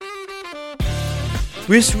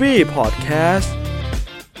Wishry Podcast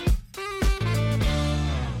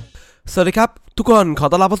สวัสดีครับทุกคนขอ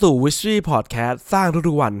ต้อนรับเข้าสู่ Wishry Podcast สร้าง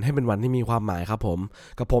ทุกๆวันให้เป็นวันที่มีความหมายครับผม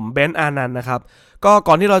กับผมเบนซ์อานันต์นะครับก็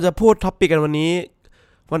ก่อนที่เราจะพูดท็อปิกกันวันนี้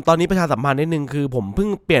ตอนนี้ประชาสัมพันธ์นิดนึงคือผมเพิ่ง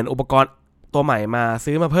เปลี่ยนอุปกรณ์ตัวใหม่มา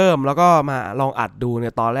ซื้อมาเพิ่มแล้วก็มาลองอัดดูเนี่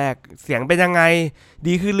ยตอนแรกเสียงเป็นยังไง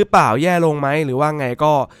ดีขึ้นหรือเปล่าแย่ลงไหมหรือว่าไง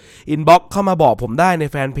ก็อินบ็อกซ์เข้ามาบอกผมได้ใน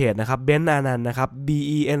แฟนเพจนะครับเบนซ์อานันต์นะครับ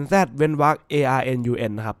BENZ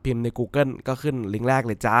ARNUN นะครับพิมพ์ใน Google ก็ขึ้นลิงก์แรกเ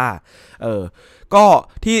ลยจ้าก็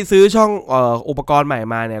ที่ซื้อช่องอุปกรณ์ใหม่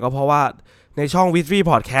มาเนี่ยก็เพราะว่าในช่อง Wishry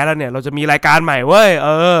Podcast แล้วเนี่ยเราจะมีรายการใหม่เว้ย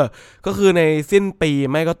ก็คือในสิ้นปี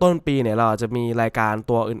ไม่ก็ต้นปีเนี่ยเราจะมีรายการ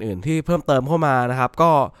ตัวอื่นๆที่เพิ่มเติมเข้ามานะครับ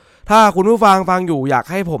ก็ถ้าคุณผู้ฟังอยู่อยาก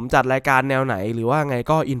ให้ผมจัดรายการแนวไหนหรือว่าไง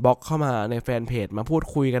ก็อินบ็อกซ์เข้ามาในแฟนเพจมาพูด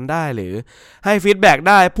คุยกันได้หรือให้ฟีดแบ็ก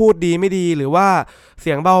ได้พูดดีไม่ดีหรือว่าเ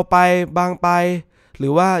สียงเบาไปบางไปหรื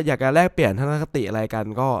อว่าอยากจะแลกเปลี่ยนทัศนคติอะไรกัน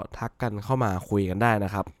ก็ทักกันเข้ามาคุยกันได้น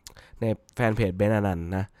ะครับในแฟนเพจเบนซ์อานันต์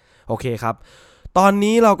นะโอเคครับตอน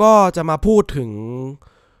นี้เราก็จะมาพูดถึง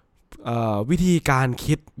วิธีการ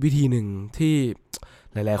คิดวิธีหนึ่งที่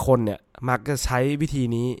หลายๆคนเนี่ยมักจะใช้วิธี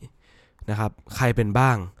นี้นะครับใครเป็นบ้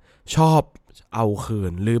างชอบเอาคื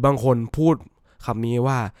นหรือบางคนพูดคำนี้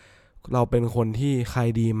ว่าเราเป็นคนที่ใคร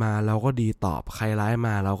ดีมาเราก็ดีตอบใครร้ายม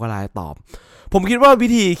าเราก็ร้ายตอบผมคิดว่าวิ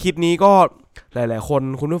ธีคิดนี้ก็หลายๆคน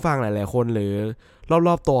คุณผู้ฟังหลายๆคนหรือร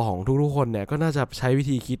อบๆตัวของทุกๆคนเนี่ยก็น่าจะใช้วิ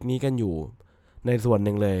ธีคิดนี้กันอยู่ในส่วนห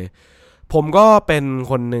นึ่งเลยผมก็เป็น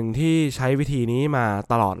คนหนึ่งที่ใช้วิธีนี้มา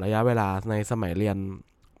ตลอดระยะเวลาในสมัยเรียน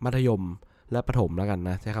มัธยมและประถมแล้วกัน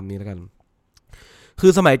นะใช้คำนี้แล้วกันคื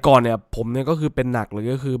อสมัยก่อนเนี่ยผมเนี่ยก็คือเป็นหนักเลย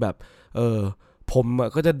ก็คือแบบผม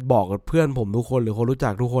ก็จะบอกกับเพื่อนผมทุกคนหรือคนรู้จั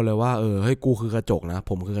กทุกคนเลยว่าเฮ้ยกูคือกระจกนะ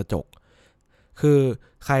ผมคือกระจกคือ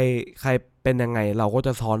ใครเป็นยังไงเราก็จ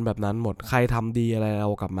ะซ้อนแบบนั้นหมดใครทำดีอะไรเรา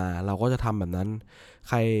กลับมาเราก็จะทำแบบนั้น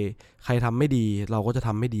ใครทำไม่ดีเราก็จะท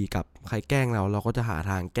ำไม่ดีกับใครแกล้งเราก็จะหา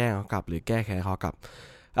ทางแกล้งเขากลับหรือแก้แค้นเขากลับ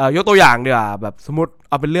ยกตัวอย่างดีกว่าแบบสมมติ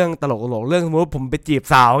เอาเป็นเรื่องตลกเรื่องสมมติผมไปจีบ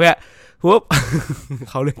สาวเนี่ยปุ๊บ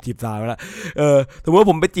เขาเรื่องจีบสาวแล้วสมมติว่า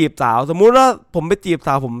ผมไปจีบสาวสมมุติว่าผมไปจีบส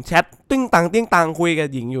าวผมแชทติ้งตังคุยกับ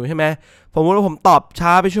หญิงอยู่ใช่ไหมผมว่าผมตอบช้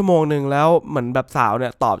าไปชั่วโมงนึงแล้วเหมือนแบบสาวเนี่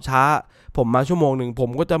ยตอบช้าผมมาชั่วโมงนึงผม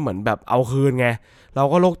ก็จะเหมือนแบบเอาคืนไงเรา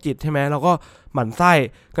ก็โรคจิตใช่ไหมเราก็หมั่นไส้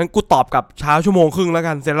งั้นกูตอบกับช้าชั่วโมงครึ่งแล้ว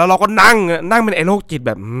กันเสร็จแล้วเราก็นั่งเป็นไอ้โรคจิตแ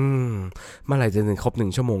บบเมื่อไหร่จะครบ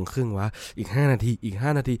1ชั่วโมงครึ่งวะอีก5นาทีอีก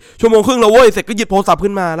5นาทีชั่วโมงครึ่งแล้วเว้ยเสร็จก็หยิบโทรศัพท์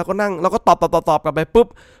ขึ้นมาแล้วก็นั่งแล้วก็ตอบกลับไปปุ๊บ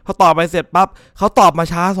พอตอบไปเสร็จปั๊บเขาตอบมา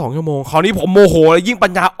ช้า2ชั่วโมงคราวนี้ผมโมโหเลยยิ่งปั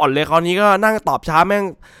ญญาอ่อนเลยคราวนี้ก็นั่งตอบช้าแม่ง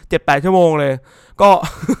 7-8 ชั่วโมงเลยก็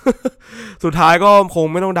สุดท้ายก็คง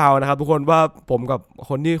ไม่ต้องเดานะครับทุกคนว่าผมกับ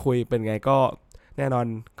คนที่คุยเป็นไงก็แน่นอน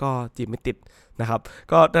ก็จีบไม่ติดนะครับ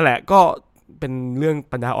ก็นั่นแหละก็เป็นเรื่อง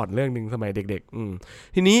ปัญญาอ่อนเรื่องนึงสมัยเด็ก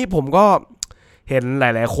ๆทีนี้ผมก็เห็นหล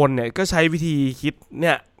ายๆคนเนี่ยก็ใช้วิธีคิดเ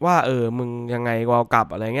นี่ยว่ามึงยังไงก็กลับ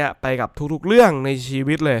อะไรเงี้ยไปกับทุกๆเรื่องในชี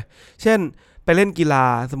วิตเลยเช่นไปเล่นกีฬา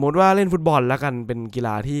สมมติว่าเล่นฟุตบอลแล้วกันเป็นกีฬ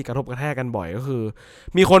าที่กระทบกระแทกกันบ่อยก็คือ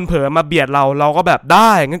มีคนเผลอมาเบียดเราก็แบบไ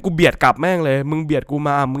ด้งั้นกูเบียดกลับแม่งเลยมึงเบียดกูม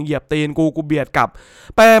ามึงเหยียบตีนกูเบียดกลับ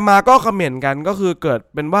ไปมาก็คอมเมนต์กันก็คือเกิด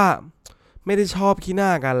เป็นว่าไม่ได้ชอบขี้หน้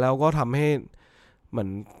ากันแล้วก็ทำให้เหมือน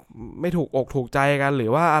ไม่ถูกอกถูกใจกันหรือ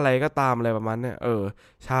ว่าอะไรก็ตามอะไรประมาณเนี้ย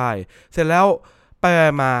ใช่เสร็จแล้วไป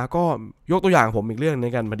มาก็ยกตัวอย่างผมอีกเรื่องนึ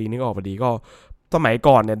งกันพอดีนึกออกพอดีก็สมัย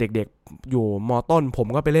ก่อนเนี่ยเด็กๆอยู่ม.ต้นผม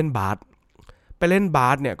ก็ไปเล่นบาส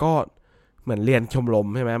เนี่ยก็เหมือนเรียนชมรม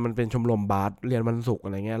ใช่ไหมมันเป็นชมรมบาสเรียนวันศุกร์อะ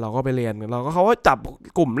ไรเงี้ยเราก็ไปเรียนเราก็เขาก็จับ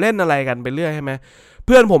กลุ่มเล่นอะไรกันไปเรื่อยใช่ไหมเ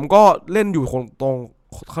พื่อนผมก็เล่นอยู่ตรง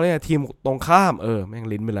เขาเรียกทีมตรงข้ามแม่ง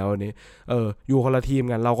ลิ้นไปแล้ววันนี้อยู่คนละทีม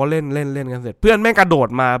กันเราก็เล่นกันเสร็จเพื่อนแม่งกระโดด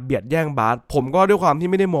มาเบียดแย่งบาสผมก็ด้วยความที่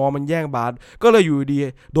ไม่ได้มองมันแย่งบาสก็เลยอยู่ดี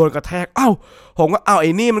โดนกระแทกผมก็ไ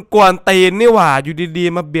อ้นี่มันกวนตีนนี่หว่าอยู่ดี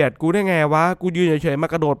ๆมาเบียดกูได้ไงวะกูยืนเฉยๆมา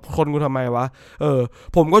กระโดดชนกูทำไมวะ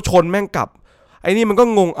ผมก็ชนแม่งกลับไอ้นี่มันก็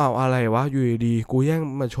งงอะไรวะอยู่ดีๆกูแย่ง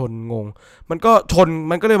มาชนงงมัน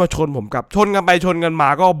ก็เลยมาชนผมกลับชนกันไปชนกันมา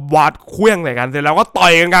ก็วาดเคลื่องใส่กันเสร็จแล้วก็ต่อ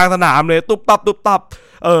ยกันกลางสนามเลยตุ๊บตับ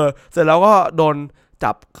เสร็จแล้วก็โดน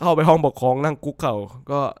จับเข้าไปห้องปกครองนั่งคุกเข่า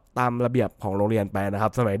ก็ตามระเบียบของโรงเรียนไปนะครั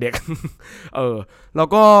บสมัยเด็ก แล้ว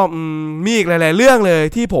ก็มีอีกหลายๆเรื่องเลย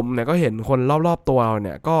ที่ผมเนี่ยก็เห็นคนรอบๆตัวเราเ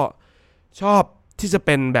นี่ยก็ชอบที่จะเ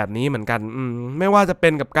ป็นแบบนี้เหมือนกันไม่ว่าจะเป็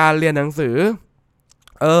นกับการเรียนหนังสือ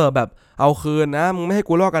แบบเอาคืนนะมึงไม่ให้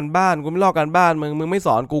กูลอกกันบ้านกูไม่ลอกกันบ้านมึงไม่ส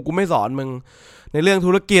อนกูไม่สอนมึงในเรื่อง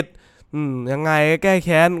ธุรกิจยังไงแก้แ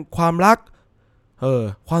ค้นความรัก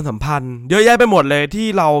ความสัมพันธ์เยอะแยะไปหมดเลยที่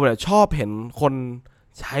เราเนี่ยชอบเห็นคน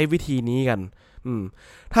ใช้วิธีนี้กัน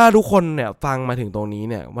ถ้าทุกคนเนี่ยฟังมาถึงตรงนี้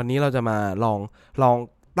เนี่ยวันนี้เราจะมาลอง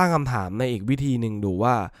ตั้งคำถามในอีกวิธีหนึ่งดู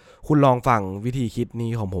ว่าคุณลองฟังวิธีคิดนี้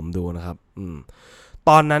ของผมดูนะครับ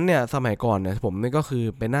ตอนนั้นเนี่ยสมัยก่อนเนี่ยผมนี่ก็คือ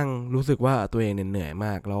ไปนั่งรู้สึกว่าตัวเองเหนื่อยม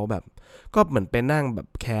ากแล้วแบบก็เหมือนไปนั่งแบบ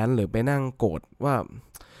แค้นหรือไปนั่งโกรธว่า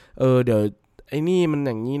เดี๋ยวไอ้นี่มันอ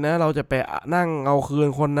ย่างนี้นะเราจะไปนั่งเอาคืน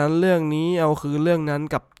คนนั้นเรื่องนี้เอาคืนเรื่องนั้น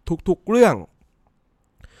กับทุกๆเรื่อง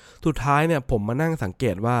สุดท้ายเนี่ยผมมานั่งสังเก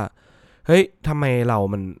ตว่าเฮ้ยทำไมเรา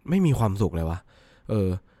มันไม่มีความสุขเลยวะ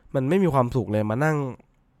มันไม่มีความสุขเลยมานั่ง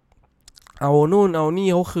เอานู่นเอานี่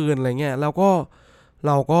เขาคืนอะไรเงี้ยเรา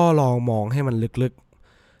ก็ลองมองให้มันลึก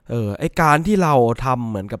ๆไอการที่เราทำ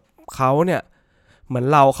เหมือนกับเขาเนี่ยเหมือน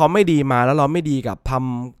เขาไม่ดีมาแล้วเราไม่ดีกับท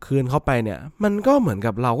ำคืนเขาไปเนี่ยมันก็เหมือน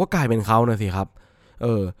กับเราก็กลายเป็นเขานะสิครับ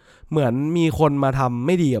เหมือนมีคนมาทำไ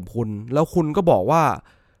ม่ดีกับคุณแล้วคุณก็บอกว่า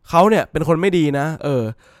เขาเนี่ยเป็นคนไม่ดีนะ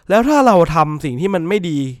แล้วถ้าเราทำสิ่งที่มันไม่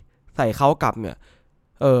ดีใส่เขากลับเนี่ย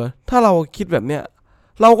ถ้าเราคิดแบบเนี้ย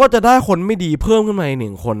เราก็จะได้คนไม่ดีเพิ่มขึ้นมาอีก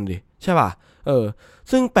1 คนดิใช่ป่ะ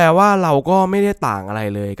ซึ่งแปลว่าเราก็ไม่ได้ต่างอะไร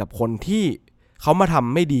เลยกับคนที่เขามาท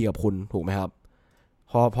ำไม่ดีกับคุณถูกไหมครับ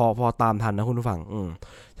พอตามทันนะคุณผู้ฟัง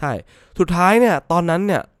ใช่สุดท้ายเนี่ยตอนนั้น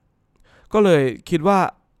เนี่ยก็เลยคิดว่า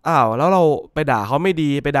แล้วเราไปด่าเขาไม่ดี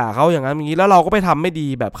ไปด่าเขาอย่างนั้นอย่างนี้แล้วเราก็ไปทำไม่ดี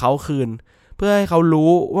แบบเขาคืนเพื่อให้เขา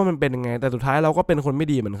รู้ว่ามันเป็นยังไงแต่สุดท้ายเราก็เป็นคนไม่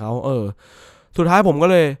ดีเหมือนเขาสุดท้ายผมก็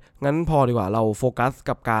เลยงั้นพอดีกว่าเราโฟกัส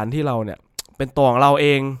กับการที่เราเนี่ยเป็นตัวของเราเอ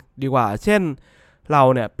งดีกว่าเช่นเรา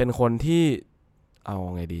เนี่ยเป็นคนที่เอา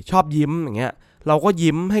ไงดีชอบยิ้มอย่างเงี้ยเราก็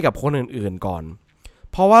ยิ้มให้กับคนอื่นๆก่อน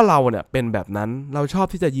เพราะว่าเราเนี่ยเป็นแบบนั้นเราชอบ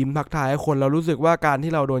ที่จะยิ้มทักทายให้คนเรารู้สึกว่าการ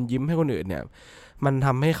ที่เราโดนยิ้มให้คนอื่นเนี่ยมันท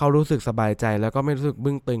ำให้เขารู้สึกสบายใจแล้วก็ไม่รู้สึก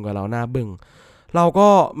บึ้งตึงกว่าเราหน้าบึ้งเราก็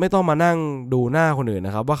ไม่ต้องมานั่งดูหน้าคนอื่นน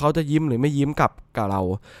ะครับว่าเขาจะยิ้มหรือไม่ยิ้มกับเรา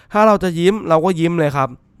ถ้าเราจะยิ้มเราก็ยิ้มเลยครับ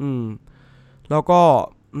แล้วก็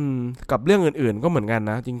กับเรื่องอื่นๆก็เหมือนกัน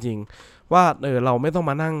นะจริงๆว่าเราไม่ต้อง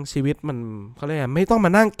มานั่งชีวิตมันเขาเรียกไม่ต้องมา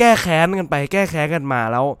นั่งแก้แค้นกันไปแก้แค้นกันมา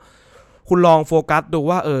แล้วคุณลองโฟกัสดู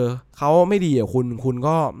ว่าเขาไม่ดีกับคุณ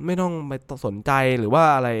ก็ไม่ต้องไปสนใจหรือว่า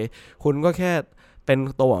อะไรคุณก็แค่เป็น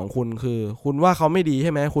ตัวของคุณคือคุณว่าเขาไม่ดีใ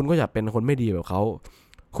ช่ไหมคุณก็อย่าเป็นคนไม่ดีแบบเขา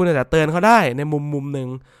คุณอาจจะเตือนเขาได้ในมุมนึง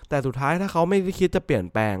แต่สุดท้ายถ้าเขาไม่ได้คิดจะเปลี่ยน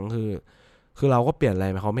แปลงคือเราก็เปลี่ยนอะไร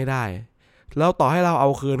เขาไม่ได้แล้วต่อให้เราเอา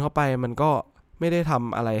คืนเขาไปมันก็ไม่ได้ท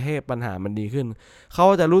ำอะไรให้ปัญหามันดีขึ้นเขา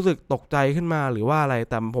จะรู้สึกตกใจขึ้นมาหรือว่าอะไร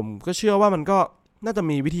แต่ผมก็เชื่อว่ามันก็น่าจะ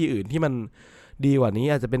มีวิธีอื่นที่มันดีกว่านี้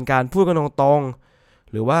อาจจะเป็นการพูดกันตรง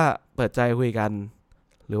ๆหรือว่าเปิดใจคุยกัน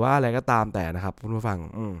หรือว่าอะไรก็ตามแต่นะครับคุณผู้ฟัง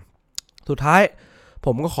สุดท้ายผ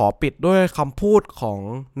มก็ขอปิดด้วยคำพูดของ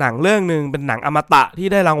หนังเรื่องนึงเป็นหนังอมตะที่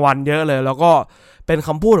ได้รางวัลเยอะเลยแล้วก็เป็นค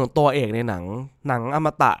ำพูดของตัวเอกในหนังอม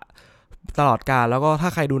ตะตลอดกาลแล้วก็ถ้า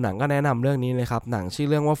ใครดูหนังก็แนะนำเรื่องนี้เลยครับหนังชื่อ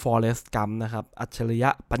เรื่องว่า Forrest Gump นะครับอัจฉริยะ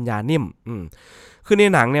ปัญญานิ่มคือใน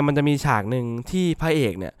หนังเนี่ยมันจะมีฉากนึงที่พระเอ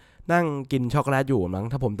กเนี่ยนั่งกินช็อกโกแลตอยู่มั้ง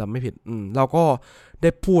ถ้าผมจำไม่ผิดเราก็ได้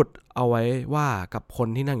พูดเอาไว้ว่ากับคน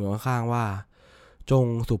ที่นั่งอยู่ข้างๆว่าจง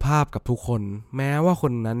สุภาพกับทุกคนแม้ว่าค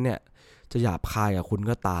นนั้นเนี่ยจะหยาบคายกับคุณ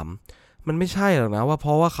ก็ตามมันไม่ใช่หรอกนะว่าเพ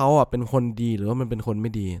ราะว่าเขาเป็นคนดีหรือว่ามันเป็นคนไ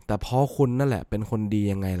ม่ดีแต่เพราะคุณนั่นแหละเป็นคนดี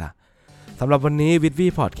ยังไงล่ะสำหรับวันนี้วิท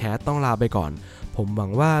วี่พอดแคสต์ต้องลาไปก่อนผมหวั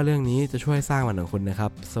งว่าเรื่องนี้จะช่วยสร้างวันของคุณนะครั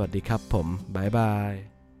บสวัสดีครับผมบ๊ายบาย